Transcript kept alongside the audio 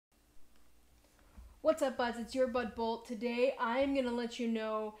What's up, buds? It's your bud Bolt. Today I'm going to let you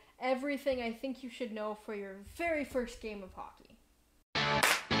know everything I think you should know for your very first game of hockey.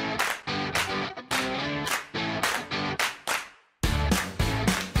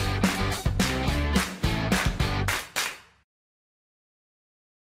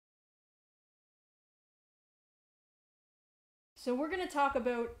 So we're going to talk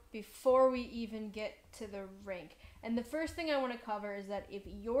about before we even get to the rink. And the first thing I want to cover is that if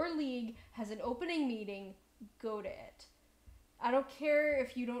your league has an opening meeting, go to it. I don't care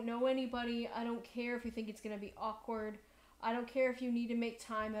if you don't know anybody. I don't care if you think it's going to be awkward. I don't care if you need to make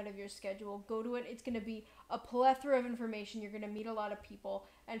time out of your schedule. Go to it. It's going to be a plethora of information. You're going to meet a lot of people,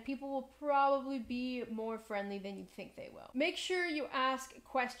 and people will probably be more friendly than you think they will. Make sure you ask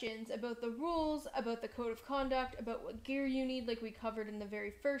questions about the rules, about the code of conduct, about what gear you need, like we covered in the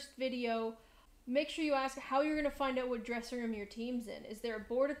very first video. Make sure you ask how you're going to find out what dressing room your team's in. Is there a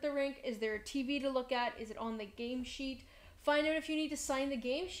board at the rink? Is there a TV to look at? Is it on the game sheet? Find out if you need to sign the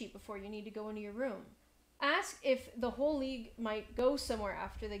game sheet before you need to go into your room. Ask if the whole league might go somewhere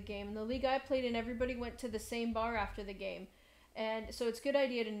after the game. In the league I played in, everybody went to the same bar after the game. And so it's a good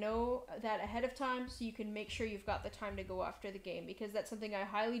idea to know that ahead of time so you can make sure you've got the time to go after the game, because that's something I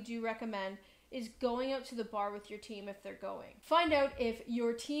highly do recommend, is going out to the bar with your team if they're going. Find out if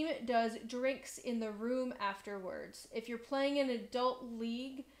your team does drinks in the room afterwards. If you're playing an adult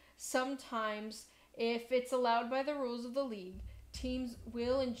league, sometimes, if it's allowed by the rules of the league, teams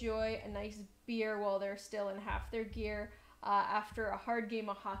will enjoy a nice beer while they're still in half their gear after a hard game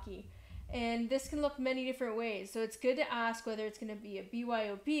of hockey. And this can look many different ways. So it's good to ask whether it's going to be a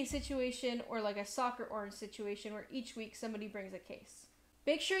BYOB situation or like a soccer orange situation where each week somebody brings a case.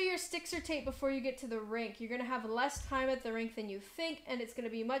 Make sure your sticks are taped before you get to the rink. You're going to have less time at the rink than you think, and it's going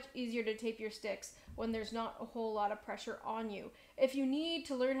to be much easier to tape your sticks when there's not a whole lot of pressure on you. If you need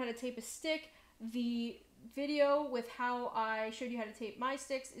to learn how to tape a stick, the video with how I showed you how to tape my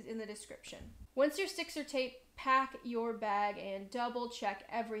sticks is in the description. Once your sticks are taped, pack your bag and double check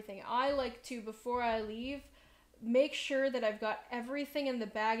everything. I like to, before I leave, make sure that I've got everything in the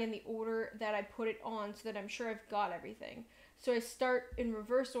bag in the order that I put it on so that I'm sure I've got everything. So I start in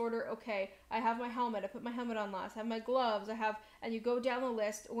reverse order. Okay, I have my helmet. I put my helmet on last. I have my gloves. And you go down the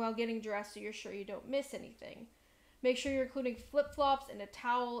list while getting dressed so you're sure you don't miss anything. Make sure you're including flip-flops and a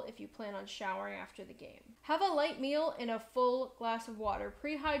towel if you plan on showering after the game. Have a light meal and a full glass of water.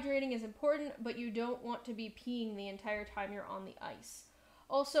 Prehydrating is important, but you don't want to be peeing the entire time you're on the ice.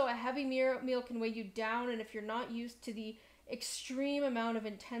 Also, a heavy meal can weigh you down, and if you're not used to the extreme amount of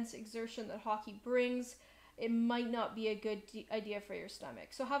intense exertion that hockey brings, it might not be a good idea for your stomach.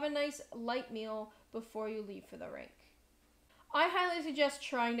 So have a nice light meal before you leave for the rink. I highly suggest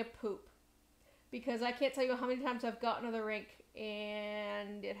trying to poop, because I can't tell you how many times I've gotten to the rink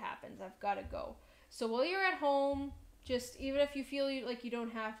and it happens. I've got to go. So while you're at home, just even if you feel like you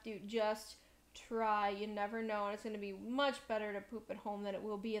don't have to, just try. You never know, and it's going to be much better to poop at home than it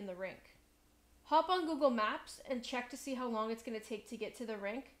will be in the rink. Hop on Google Maps and check to see how long it's going to take to get to the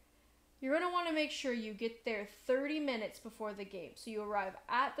rink. You're going to want to make sure you get there 30 minutes before the game. So you arrive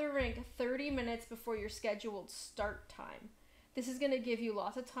at the rink 30 minutes before your scheduled start time. This is going to give you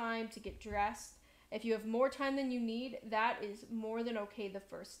lots of time to get dressed. If you have more time than you need, that is more than okay the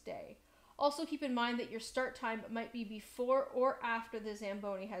first day. Also keep in mind that your start time might be before or after the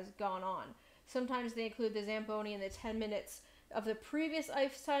Zamboni has gone on. Sometimes they include the Zamboni in the 10 minutes of the previous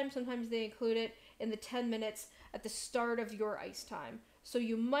ice time. Sometimes they include it in the 10 minutes at the start of your ice time. So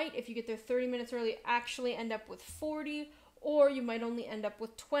you might, if you get there 30 minutes early, actually end up with 40, or you might only end up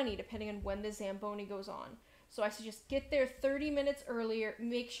with 20, depending on when the Zamboni goes on. So I suggest get there 30 minutes earlier.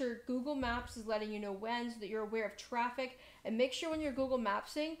 Make sure Google Maps is letting you know when so that you're aware of traffic. And make sure when you're Google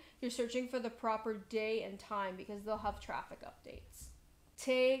Mapsing, you're searching for the proper day and time, because they'll have traffic updates.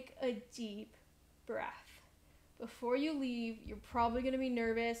 Take a deep breath. Before you leave, you're probably going to be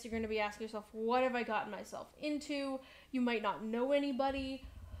nervous. You're going to be asking yourself, what have I gotten myself into? You might not know anybody.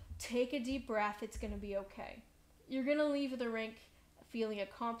 Take a deep breath. It's going to be okay. You're going to leave the rink feeling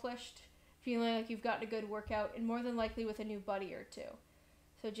accomplished, feeling like you've gotten a good workout, and more than likely with a new buddy or two.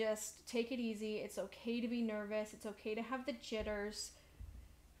 So just take it easy. It's okay to be nervous. It's okay to have the jitters.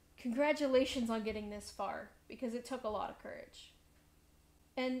 Congratulations on getting this far, because it took a lot of courage.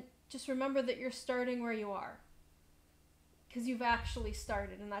 And just remember that you're starting where you are, because you've actually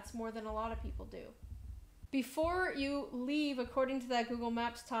started, and that's more than a lot of people do. Before you leave, according to that Google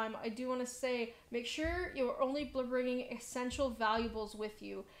Maps time, I do want to say, make sure you're only bringing essential valuables with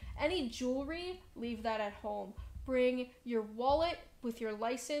you. Any jewelry, leave that at home. Bring your wallet with your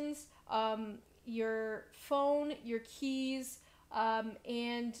license, your phone, your keys,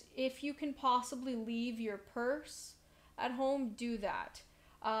 And if you can possibly leave your purse at home, do that.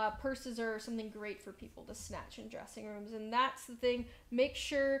 Purses are something great for people to snatch in dressing rooms, and that's the thing. Make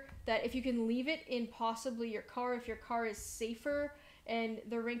sure that if you can leave it in possibly your car, if your car is safer and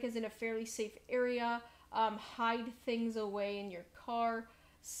the rink is in a fairly safe area, hide things away in your car,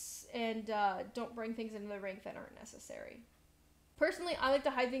 and don't bring things into the rink that aren't necessary. Personally, I like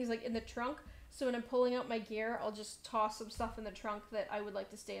to hide things like in the trunk, so when I'm pulling out my gear, I'll just toss some stuff in the trunk that I would like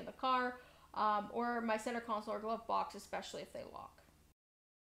to stay in the car, or my center console or glove box, especially if they lock.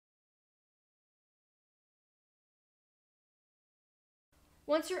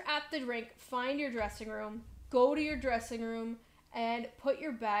 Once you're at the rink, find your dressing room, go to your dressing room, and put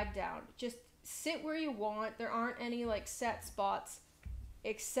your bag down. Just sit where you want. There aren't any like set spots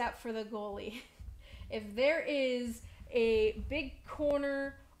except for the goalie. If there is a big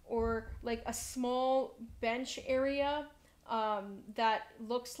corner or like a small bench area that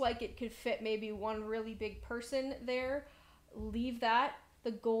looks like it could fit maybe one really big person there, leave that.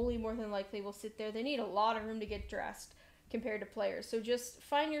 The goalie more than likely will sit there. They need a lot of room to get dressed compared to players. So just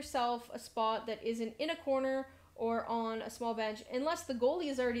find yourself a spot that isn't in a corner or on a small bench, unless the goalie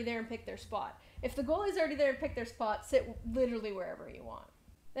is already there and picked their spot. If the goalie's already there and picked their spot, sit literally wherever you want.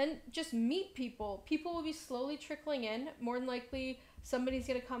 Then just meet people. People will be slowly trickling in. More than likely, somebody's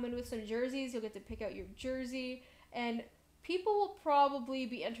going to come in with some jerseys. You'll get to pick out your jersey. And people will probably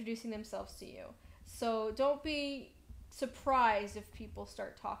be introducing themselves to you. So don't be surprised if people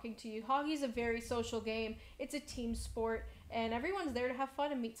start talking to you. Hockey's a very social game. It's a team sport, and everyone's there to have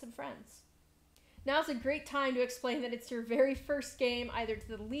fun and meet some friends. Now's a great time to explain that it's your very first game, either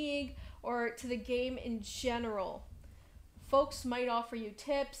to the league or to the game in general. Folks might offer you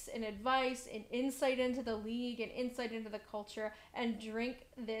tips and advice and insight into the league and insight into the culture, and drink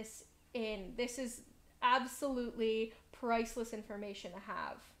this in. This is absolutely priceless information to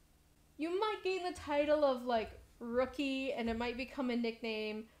have. You might gain the title of like rookie, and it might become a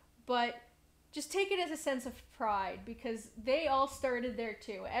nickname, but just take it as a sense of pride, because they all started there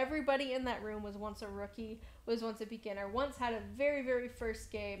too. Everybody in that room was once a rookie, was once a beginner, once had a very, very first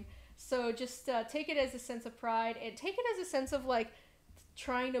game. So just take it as a sense of pride, and take it as a sense of like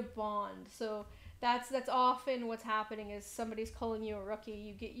trying to bond. So that's often what's happening is somebody's calling you a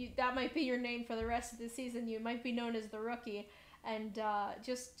rookie. That might be your name for the rest of the season. You might be known as the rookie. And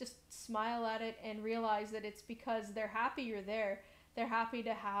just smile at it and realize that it's because they're happy you're there. They're happy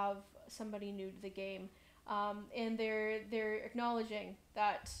to have somebody new to the game, and they're acknowledging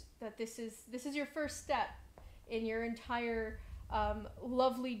that this is your first step in your entire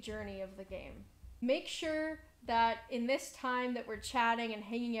lovely journey of the game. Make sure that in this time that we're chatting and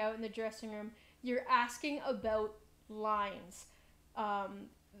hanging out in the dressing room, you're asking about lines.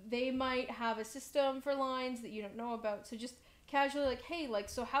 They might have a system for lines that you don't know about, so just casually like, hey, like,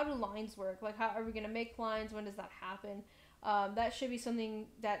 so how do lines work? Like, how are we going to make lines? When does that happen? That should be something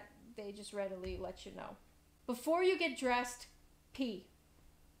that they just readily let you know. Before you get dressed, pee.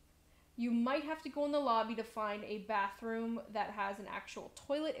 You might have to go in the lobby to find a bathroom that has an actual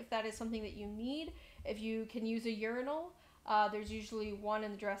toilet if that is something that you need. If you can use a urinal, there's usually one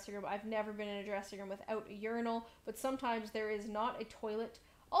in the dressing room. I've never been in a dressing room without a urinal, but sometimes there is not a toilet.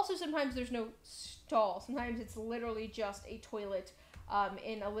 Also, sometimes there's no stall. Sometimes it's literally just a toilet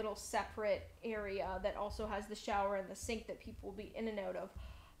in a little separate area that also has the shower and the sink that people will be in and out of.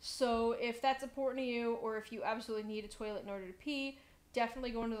 So if that's important to you, or if you absolutely need a toilet in order to pee,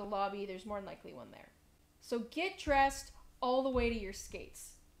 definitely go into the lobby. There's more than likely one there. So get dressed all the way to your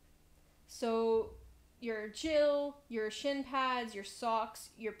skates. So your Jill, your shin pads, your socks,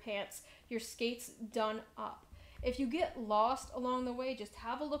 your pants, your skates done up. If you get lost along the way, just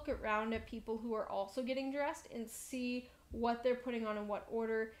have a look around at people who are also getting dressed and see what they're putting on in what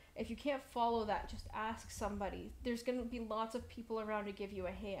order. If you can't follow that, just ask somebody. There's going to be lots of people around to give you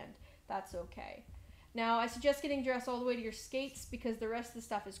a hand. That's okay. Now, I suggest getting dressed all the way to your skates because the rest of the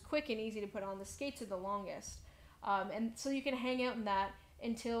stuff is quick and easy to put on. The skates are the longest. And so you can hang out in that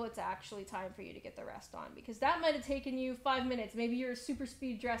until it's actually time for you to get the rest on, because that might have taken you 5 minutes. Maybe you're a super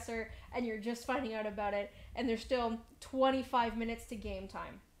speed dresser and you're just finding out about it, and there's still 25 minutes to game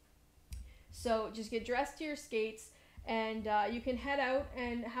time. So just get dressed to your skates, and you can head out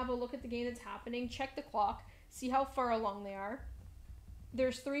and have a look at the game that's happening. Check the clock, see how far along they are.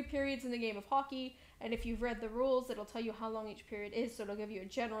 There's 3 periods in the game of hockey, and if you've read the rules, it'll tell you how long each period is, so it'll give you a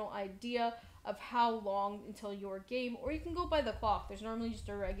general idea of how long until your game, or you can go by the clock. There's normally just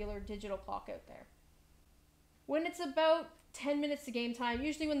a regular digital clock out there. When it's about 10 minutes to game time,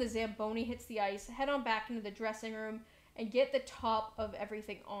 usually when the Zamboni hits the ice, head on back into the dressing room and get the top of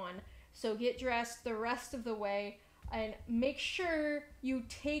everything on. So get dressed the rest of the way. And make sure you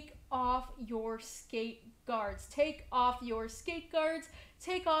take off your skate guards. Take off your skate guards.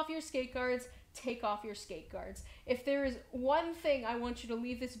 Take off your skate guards. Take off your skate guards. If there is one thing I want you to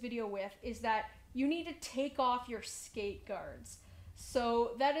leave this video with, is that you need to take off your skate guards.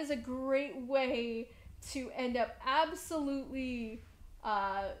 So that is a great way to end up absolutely,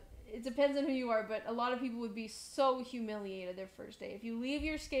 it depends on who you are, but a lot of people would be so humiliated their first day. If you leave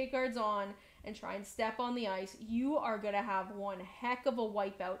your skate guards on and try and step on the ice, you are going to have one heck of a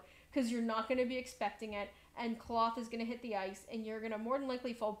wipeout, because you're not going to be expecting it, and cloth is going to hit the ice, and you're going to more than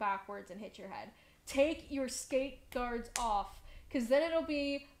likely fall backwards and hit your head. Take your skate guards off, because then it'll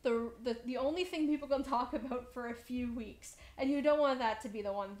be the only thing people can talk about for a few weeks, and you don't want that to be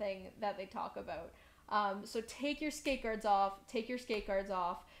the one thing that they talk about. So take your skate guards off. Take your skate guards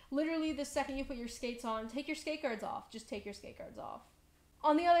off. Literally, the second you put your skates on, take your skate guards off. Just take your skate guards off.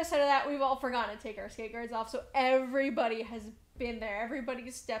 On the other side of that, we've all forgotten to take our skate guards off, so everybody has been there. Everybody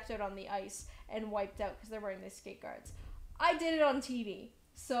stepped out on the ice and wiped out because they're wearing these skate guards. I did it on TV,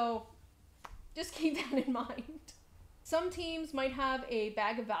 so just keep that in mind. Some teams might have a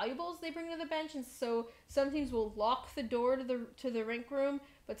bag of valuables they bring to the bench, and so some teams will lock the door to the rink room,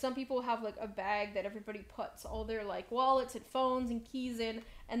 but some people have like a bag that everybody puts all their like wallets and phones and keys in,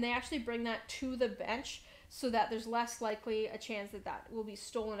 and they actually bring that to the bench, so that there's less likely a chance that that will be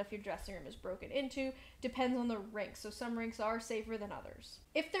stolen if your dressing room is broken into. Depends on the rink, so some rinks are safer than others.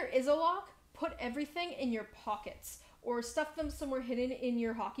 If there is a lock, put everything in your pockets or stuff them somewhere hidden in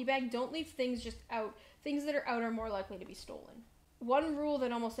your hockey bag. Don't leave things just out. Things that are out are more likely to be stolen. One rule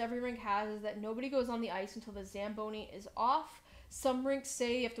that almost every rink has is that nobody goes on the ice until the Zamboni is off. Some rinks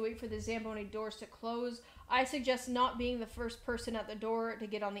say you have to wait for the Zamboni doors to close. I suggest not being the first person at the door to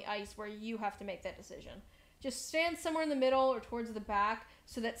get on the ice where you have to make that decision. Just stand somewhere in the middle or towards the back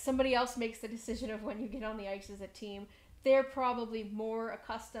so that somebody else makes the decision of when you get on the ice as a team. They're probably more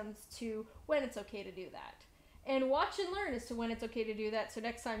accustomed to when it's okay to do that. And watch and learn as to when it's okay to do that, so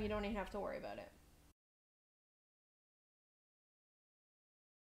next time you don't even have to worry about it.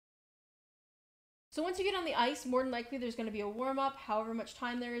 So once you get on the ice, more than likely there's going to be a warm-up, however much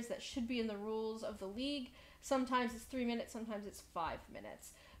time there is. That should be in the rules of the league. Sometimes it's 3 minutes, sometimes it's 5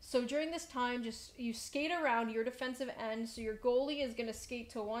 minutes. So during this time, just you skate around your defensive end. So your goalie is going to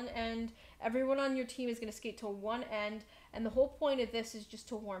skate to one end. Everyone on your team is going to skate to one end. And the whole point of this is just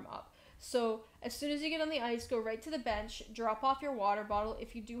to warm up. So as soon as you get on the ice, go right to the bench, drop off your water bottle.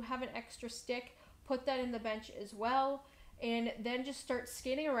 If you do have an extra stick, put that in the bench as well. And then just start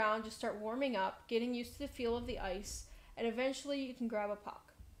skating around, just start warming up, getting used to the feel of the ice. And eventually you can grab a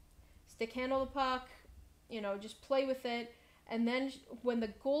puck. Stick handle the puck, just play with it. And then when the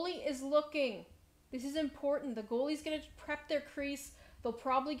goalie is looking, this is important, the goalie's going to prep their crease. They'll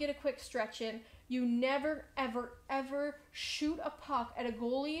probably get a quick stretch in. You never, ever, ever shoot a puck at a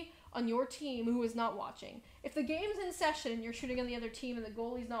goalie on your team who is not watching. If the game's in session and you're shooting on the other team and the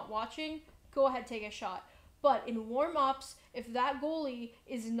goalie's not watching, go ahead, take a shot. But in warm-ups, if that goalie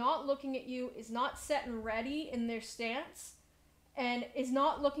is not looking at you, is not set and ready in their stance, and is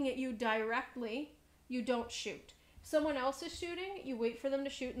not looking at you directly, you don't shoot. If someone else is shooting, you wait for them to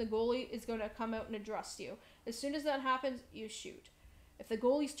shoot, and the goalie is going to come out and address you. As soon as that happens, you shoot. If the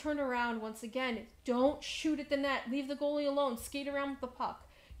goalie's turned around, once again, don't shoot at the net. Leave the goalie alone. Skate around with the puck.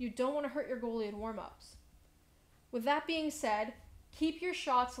 You don't want to hurt your goalie in warm-ups. With that being said, keep your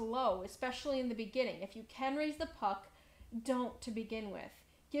shots low, especially in the beginning. If you can raise the puck, don't to begin with.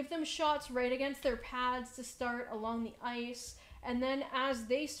 Give them shots right against their pads to start along the ice, and then as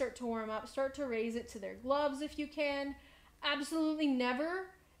they start to warm up, start to raise it to their gloves if you can. Absolutely never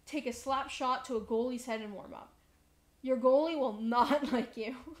take a slap shot to a goalie's head in warm-up. Your goalie will not like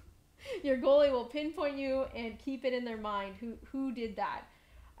you. Your goalie will pinpoint you and keep it in their mind who did that.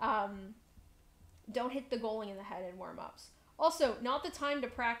 Don't hit the goalie in the head in warm-ups. Also, not the time to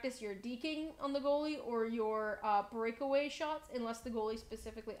practice your deking on the goalie or your breakaway shots unless the goalie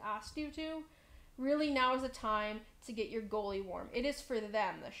specifically asked you to. Really, now is the time to get your goalie warm. It is for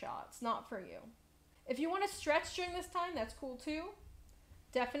them, the shots, not for you. If you want to stretch during this time, that's cool too.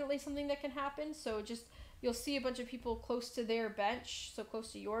 Definitely something that can happen. So you'll see a bunch of people close to their bench, so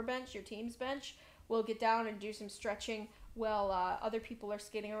close to your bench, your team's bench, will get down and do some stretching while other people are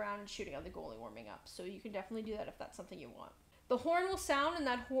skating around and shooting on the goalie warming up. So you can definitely do that if that's something you want. The horn will sound, and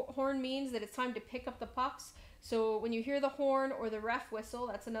that horn means that it's time to pick up the pucks. So when you hear the horn or the ref whistle,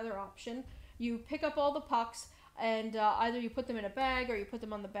 that's another option. You pick up all the pucks, and either you put them in a bag or you put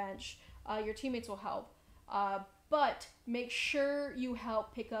them on the bench. Your teammates will help. But make sure you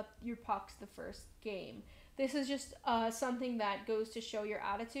help pick up your pucks the first game. This is just something that goes to show your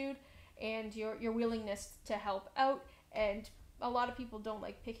attitude. and your willingness to help out. And a lot of people don't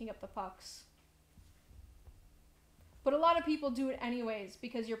like picking up the pucks, but a lot of people do it anyways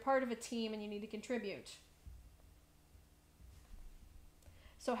because you're part of a team and you need to contribute.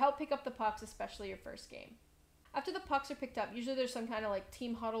 So help pick up the pucks, especially your first game. After the pucks are picked up, usually there's some kind of like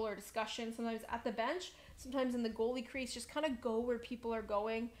team huddle or discussion, sometimes at the bench, sometimes in the goalie crease. Just kind of go where people are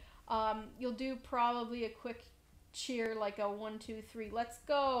going. You'll do probably a quick cheer, like a 1, 2, 3, let's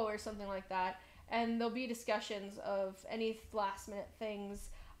go, or something like that. And there'll be discussions of any last minute things,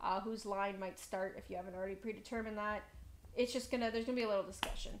 whose line might start if you haven't already predetermined that. It's just there's gonna be a little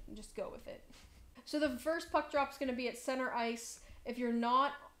discussion. Just go with it. So the first puck drop is gonna be at center ice. If you're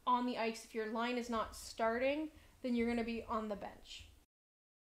not on the ice, if your line is not starting, then you're gonna be on the bench.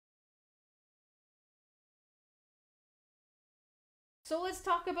 So let's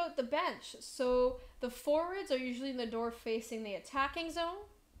talk about the bench. So the forwards are usually in the door facing the attacking zone,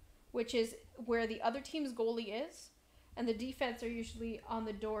 which is where the other team's goalie is. And the defense are usually on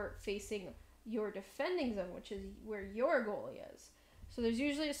the door facing your defending zone, which is where your goalie is. So there's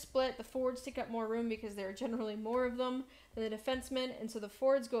usually a split. The forwards take up more room because there are generally more of them than the defensemen. And so the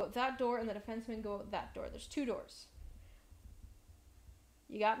forwards go out that door and the defensemen go out that door. There's 2 doors.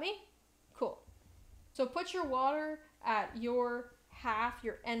 You got me? Cool. So put your water at your half,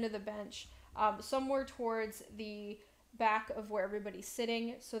 your end of the bench, somewhere towards the back of where everybody's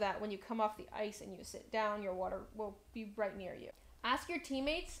sitting, so that when you come off the ice and you sit down, your water will be right near you. Ask your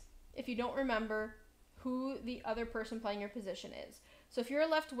teammates, if you don't remember, who the other person playing your position is. So if you're a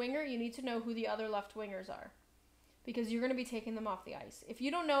left winger, you need to know who the other left wingers are, because you're going to be taking them off the ice. If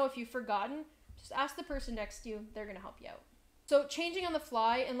you don't know, if you've forgotten, just ask the person next to you. They're going to help you out. So changing on the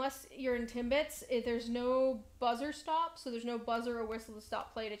fly, unless you're in Timbits, there's no buzzer stop, so there's no buzzer or whistle to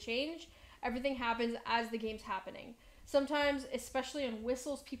stop play to change. Everything happens as the game's happening. Sometimes, especially on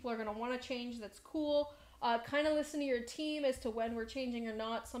whistles, people are going to want to change. That's cool. Kind of listen to your team as to when we're changing or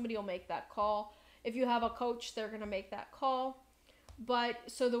not. Somebody will make that call. If you have a coach, they're going to make that call. But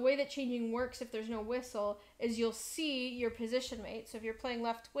so the way that changing works, if there's no whistle, is you'll see your position mate. So if you're playing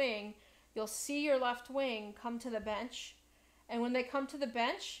left wing, you'll see your left wing come to the bench. And when they come to the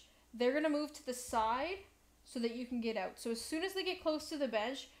bench, they're going to move to the side so that you can get out. So as soon as they get close to the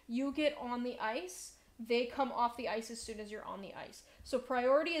bench, you get on the ice. They come off the ice as soon as you're on the ice. So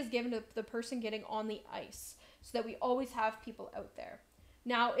priority is given to the person getting on the ice so that we always have people out there.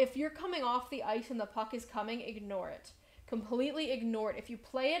 Now, if you're coming off the ice and the puck is coming, ignore it. Completely ignore it. If you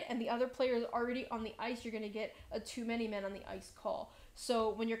play it and the other player is already on the ice, you're going to get a too many men on the ice call.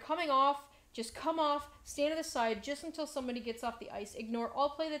 So when you're coming off, just come off, stand to the side just until somebody gets off the ice. Ignore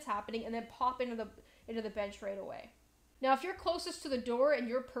all play that's happening and then pop into the bench right away. Now, if you're closest to the door and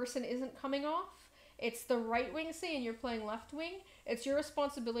your person isn't coming off, it's the right wing, say, and you're playing left wing, it's your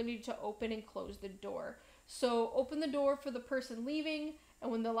responsibility to open and close the door. So open the door for the person leaving, and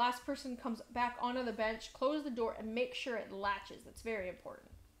when the last person comes back onto the bench, close the door and make sure it latches. That's very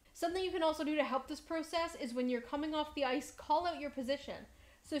important. Something you can also do to help this process is when you're coming off the ice, call out your position.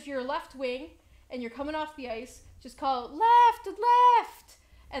 So if you're left wing and you're coming off the ice, just call left,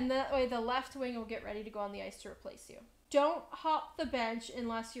 and that way the left wing will get ready to go on the ice to replace you. Don't hop the bench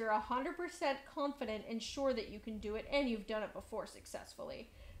unless you're 100% confident and sure that you can do it and you've done it before successfully.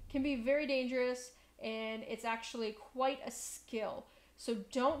 It can be very dangerous and it's actually quite a skill. So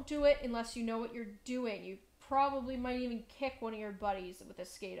don't do it unless you know what you're doing. You probably might even kick one of your buddies with a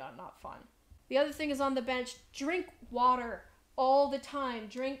skate on. Not fun. The other thing is on the bench, drink water all the time.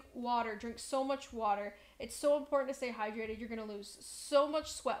 Drink water. Drink so much water. It's so important to stay hydrated. You're going to lose so much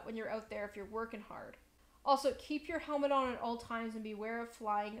sweat when you're out there if you're working hard. Also, keep your helmet on at all times and beware of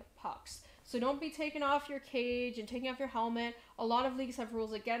flying pucks. So don't be taking off your cage and taking off your helmet. A lot of leagues have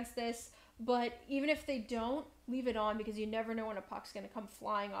rules against this, but even if they don't, leave it on because you never know when a puck's going to come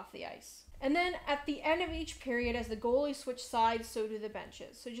flying off the ice. And then at the end of each period, as the goalies switch sides, so do the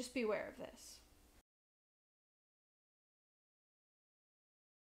benches. So just beware of this.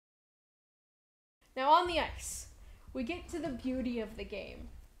 Now on the ice, we get to the beauty of the game.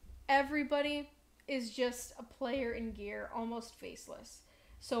 Everybody is just a player in gear, almost faceless.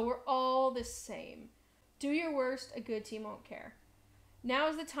 So we're all the same. Do your worst, a good team won't care. Now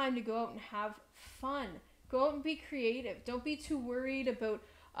is the time to go out and have fun. Go out and be creative. Don't be too worried about,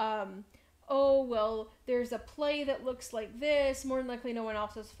 oh, well, there's a play that looks like this. More than likely no one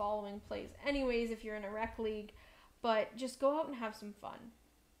else is following plays anyways if you're in a rec league. But just go out and have some fun.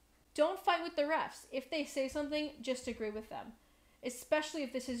 Don't fight with the refs. If they say something, just agree with them. Especially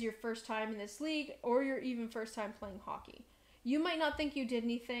if this is your first time in this league or your even first time playing hockey. You might not think you did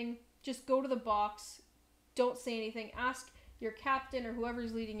anything. Just go to the box. Don't say anything. Ask your captain or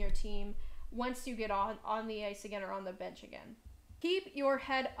whoever's leading your team once you get on the ice again or on the bench again. Keep your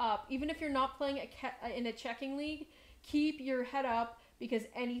head up. Even if you're not playing in a checking league, keep your head up because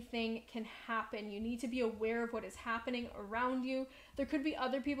anything can happen. You need to be aware of what is happening around you. There could be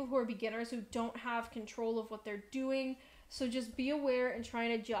other people who are beginners who don't have control of what they're doing. So just be aware and try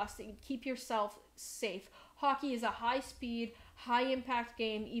and adjust and keep yourself safe. Hockey is a high-speed, high-impact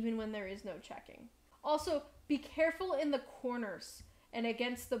game even when there is no checking. Also, be careful in the corners and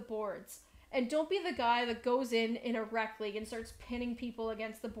against the boards. And don't be the guy that goes in a rec league and starts pinning people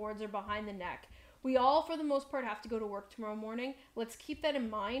against the boards or behind the neck. We all, for the most part, have to go to work tomorrow morning. Let's keep that in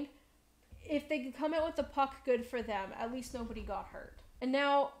mind. If they can come out with the puck, good for them. At least nobody got hurt. And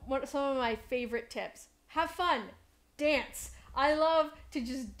now, some of my favorite tips. Have fun. Dance. I love to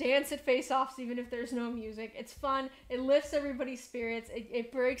just dance at face-offs even if there's no music. It's fun. It lifts everybody's spirits.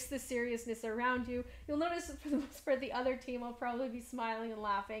 It breaks the seriousness around you. You'll notice that for the most part, the other team will probably be smiling and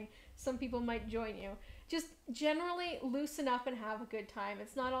laughing. Some people might join you. Just generally loosen up and have a good time.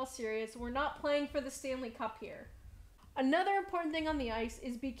 It's not all serious. We're not playing for the Stanley Cup here. Another important thing on the ice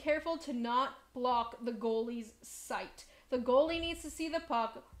is be careful to not block the goalie's sight. The goalie needs to see the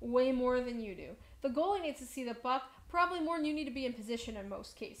puck way more than you do. The goalie needs to see the puck probably more than you need to be in position in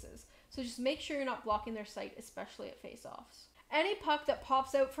most cases. So just make sure you're not blocking their sight, especially at face-offs. Any puck that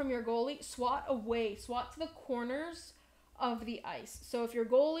pops out from your goalie, swat away. Swat to the corners of the ice. So if your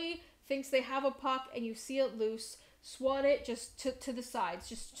goalie thinks they have a puck and you see it loose, swat it just to the sides.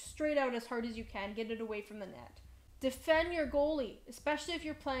 Just straight out as hard as you can. Get it away from the net. Defend your goalie, especially if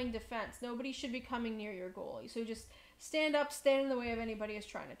you're playing defense. Nobody should be coming near your goalie. So just stand up, stand in the way of anybody who's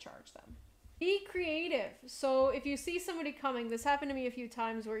trying to charge them. Be creative. So if you see somebody coming, this happened to me a few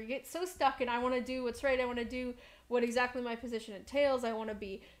times where you get so stuck and I want to do what's right. I want to do what exactly my position entails. I want to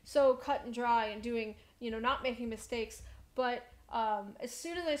be so cut and dry and doing, not making mistakes. But as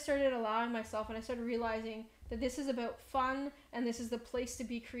soon as I started allowing myself and I started realizing that this is about fun and this is the place to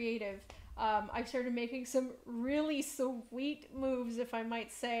be creative, I started making some really sweet moves, if I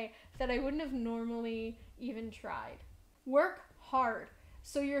might say, that I wouldn't have normally even tried. Work hard.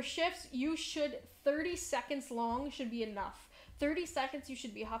 So your shifts, 30 seconds long should be enough. 30 seconds, you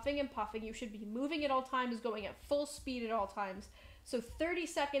should be huffing and puffing. You should be moving at all times, going at full speed at all times. So 30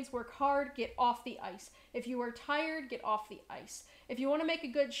 seconds, work hard, get off the ice. If you are tired, get off the ice. If you want to make a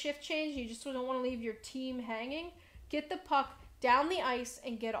good shift change, you just don't want to leave your team hanging, get the puck down the ice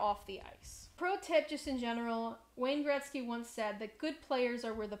and get off the ice. Pro tip just in general, Wayne Gretzky once said that good players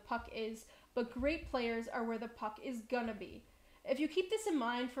are where the puck is, but great players are where the puck is gonna be. If you keep this in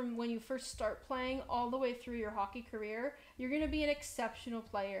mind from when you first start playing all the way through your hockey career, you're going to be an exceptional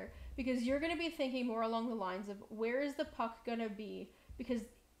player because you're going to be thinking more along the lines of where is the puck going to be, because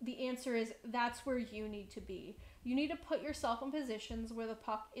the answer is that's where you need to be. You need to put yourself in positions where the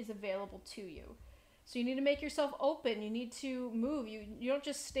puck is available to you. So you need to make yourself open. You need to move. You don't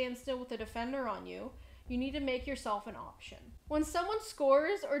just stand still with the defender on you. You need to make yourself an option. When someone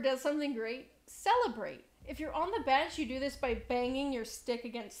scores or does something great, celebrate. If you're on the bench, you do this by banging your stick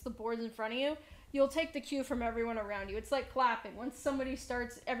against the boards in front of you. You'll take the cue from everyone around you. It's like clapping. Once somebody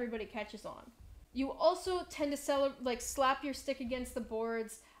starts, everybody catches on. You also tend to slap your stick against the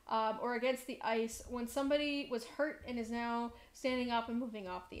boards or against the ice when somebody was hurt and is now standing up and moving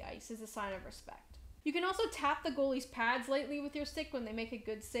off the ice is a sign of respect. You can also tap the goalie's pads lightly with your stick when they make a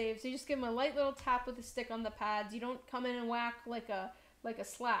good save. So you just give them a light little tap with the stick on the pads. You don't come in and whack like a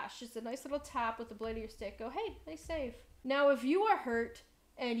slash. Just a nice little tap with the blade of your stick. Go, hey, nice save. Now, if you are hurt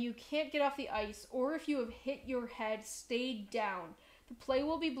and you can't get off the ice, or if you have hit your head, stay down. The play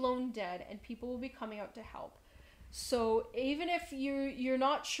will be blown dead and people will be coming out to help. So even if you're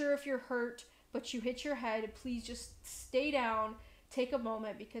not sure if you're hurt, but you hit your head, please just stay down, take a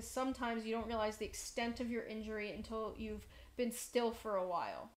moment, because sometimes you don't realize the extent of your injury until you've been still for a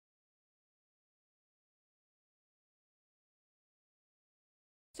while.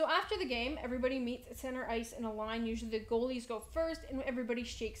 So after the game, everybody meets at center ice in a line. Usually the goalies go first and everybody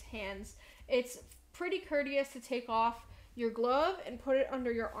shakes hands. It's pretty courteous to take off your glove and put it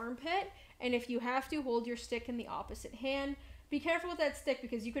under your armpit. And if you have to, hold your stick in the opposite hand. Be careful with that stick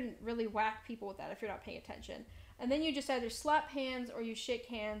because you can really whack people with that if you're not paying attention. And then you just either slap hands or you shake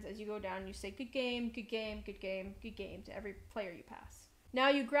hands as you go down. You say, good game, good game, good game, good game to every player you pass. Now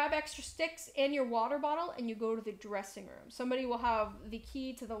you grab extra sticks and your water bottle and you go to the dressing room. Somebody will have the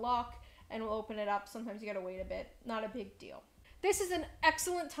key to the lock and will open it up. Sometimes you gotta wait a bit. Not a big deal. This is an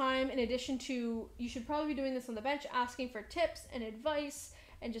excellent time in addition to, you should probably be doing this on the bench, asking for tips and advice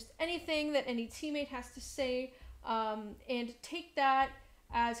and just anything that any teammate has to say, and take that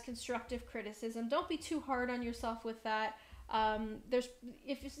as constructive criticism. Don't be too hard on yourself with that. There's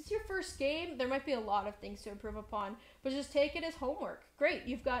if this is your first game, there might be a lot of things to improve upon, but just take it as homework. Great,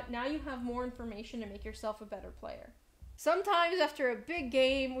 you have more information to make yourself a better player. Sometimes after a big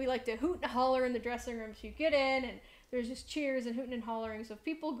game, we like to hoot and holler in the dressing room. So you get in and there's just cheers and hooting and hollering. So if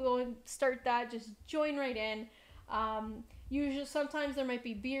people go and start that, just join right in. Usually, sometimes there might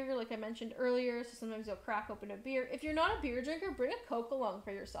be beer, like I mentioned earlier. So sometimes you'll crack open a beer. If you're not a beer drinker, bring a Coke along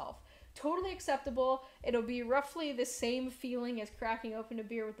for yourself. Totally acceptable. It'll be roughly the same feeling as cracking open a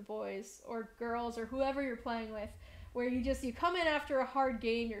beer with the boys or girls or whoever you're playing with, where you come in after a hard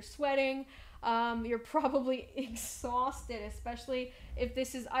game, you're sweating, you're probably exhausted, especially if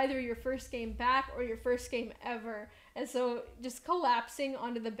this is either your first game back or your first game ever. And so just collapsing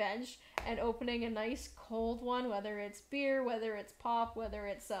onto the bench and opening a nice cold one, whether it's beer, whether it's pop, whether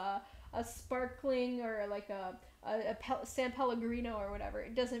it's a sparkling or like a San Pellegrino or whatever,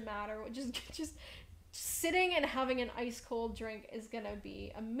 it doesn't matter. Just sitting and having an ice cold drink is gonna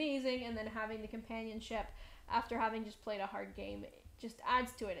be amazing, and then having the companionship after having just played a hard game, it just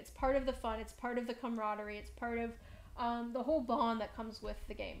adds to it. It's part of the fun, it's part of the camaraderie, it's part of the whole bond that comes with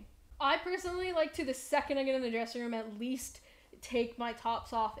the game. I personally like to, the second I get in the dressing room, at least take my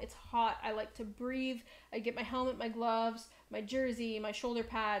tops off. It's hot. I like to breathe. I get my helmet, my gloves, my jersey, my shoulder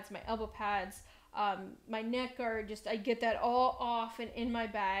pads, my elbow pads, my neck guard. Just I get that all off and in my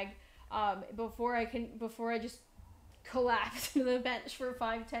bag before I just collapse to the bench for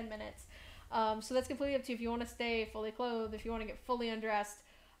 5-10 minutes. So that's completely up to you if you want to stay fully clothed, if you want to get fully undressed,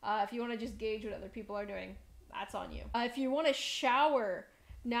 if you want to just gauge what other people are doing. That's on you. If you want to shower,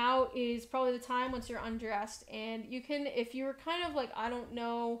 now is probably the time once you're undressed, and you can, if you're kind of like, I don't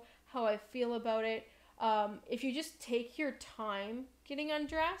know how I feel about it, if you just take your time getting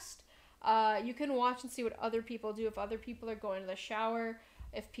undressed, you can watch and see what other people do, if other people are going to the shower,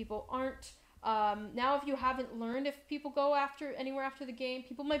 if people aren't. Now, if you haven't learned if people go anywhere after the game,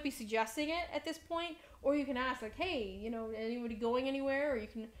 people might be suggesting it at this point, or you can ask like, hey, anybody going anywhere, or you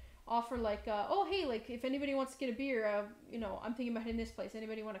can offer like, oh, hey, like if anybody wants to get a beer, I'm thinking about hitting this place.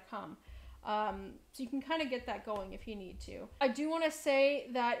 Anybody want to come? So you can kind of get that going if you need to. I do want to say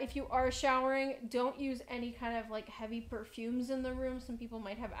that if you are showering, don't use any kind of like heavy perfumes in the room. Some people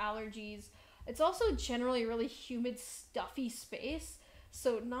might have allergies. It's also generally a really humid, stuffy space,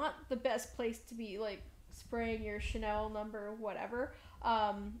 so not the best place to be like spraying your Chanel number, whatever.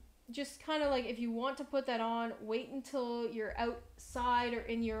 Just kind of like, if you want to put that on, wait until you're outside or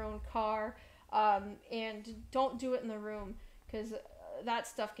in your own car, and don't do it in the room, because that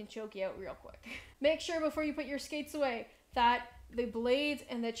stuff can choke you out real quick. Make sure before you put your skates away that the blades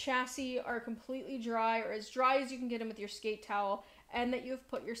and the chassis are completely dry, or as dry as you can get them with your skate towel, and that you've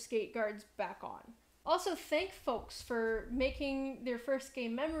put your skate guards back on. Also, thank folks for making their first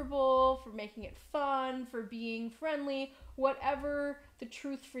game memorable, for making it fun, for being friendly, whatever the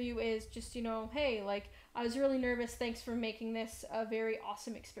truth for you is. Just, hey, like, I was really nervous. Thanks for making this a very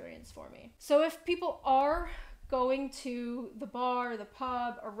awesome experience for me. So if people are going to the bar, the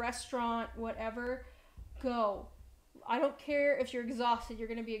pub, a restaurant, whatever, go. I don't care if you're exhausted. You're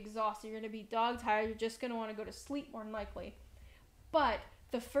going to be exhausted. You're going to be dog tired. You're just going to want to go to sleep more than likely. But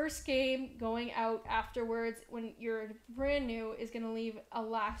the first game, going out afterwards when you're brand new, is going to leave a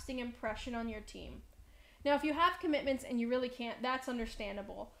lasting impression on your team. Now, if you have commitments and you really can't, that's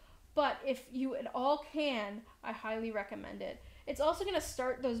understandable. But if you at all can, I highly recommend it. It's also going to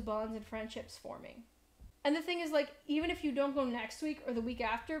start those bonds and friendships forming. And the thing is, like, even if you don't go next week or the week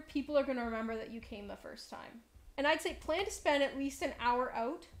after, people are going to remember that you came the first time. And I'd say plan to spend at least an hour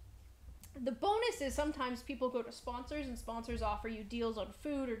out. The bonus is sometimes people go to sponsors, and sponsors offer you deals on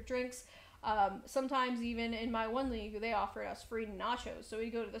food or drinks. Sometimes even in my one league, they offer us free nachos. So we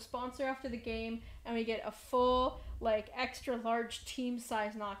go to the sponsor after the game and we get a full, like, extra large team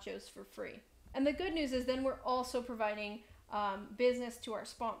size nachos for free. And the good news is then we're also providing business to our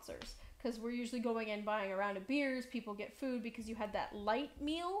sponsors, because we're usually going in buying a round of beers. People get food because you had that light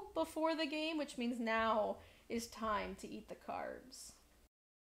meal before the game, which means now is time to eat the carbs.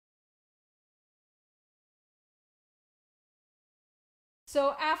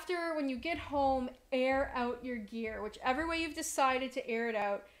 So when you get home, air out your gear. Whichever way you've decided to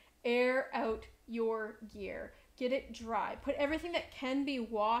air out your gear. Get it dry. Put everything that can be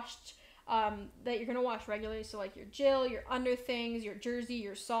washed, that you're going to wash regularly. So like your Jill, your underthings, your jersey,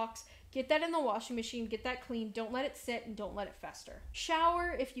 your socks. Get that in the washing machine. Get that clean. Don't let it sit and don't let it fester.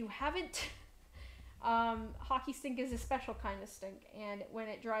 Shower if you haven't. Hockey stink is a special kind of stink, and when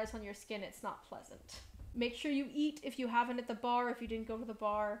it dries on your skin, it's not pleasant. Make sure you eat if you haven't at the bar, if you didn't go to the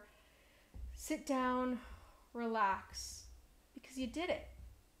bar. Sit down, relax, because you did it.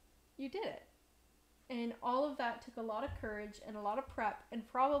 You did it. And all of that took a lot of courage and a lot of prep and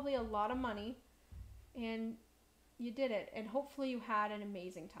probably a lot of money. And you did it. And hopefully you had an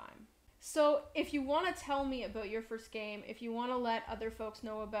amazing time. So if you want to tell me about your first game, if you want to let other folks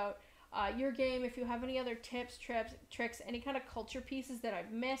know about your game, if you have any other tips, tricks, any kind of culture pieces that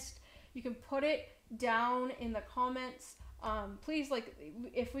I've missed, you can put it down in the comments. Please, like,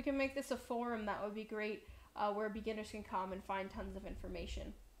 if we can make this a forum, that would be great, where beginners can come and find tons of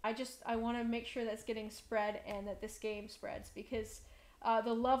information. I want to make sure that's getting spread and that this game spreads, because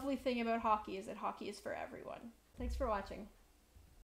the lovely thing about hockey is that hockey is for everyone. Thanks for watching.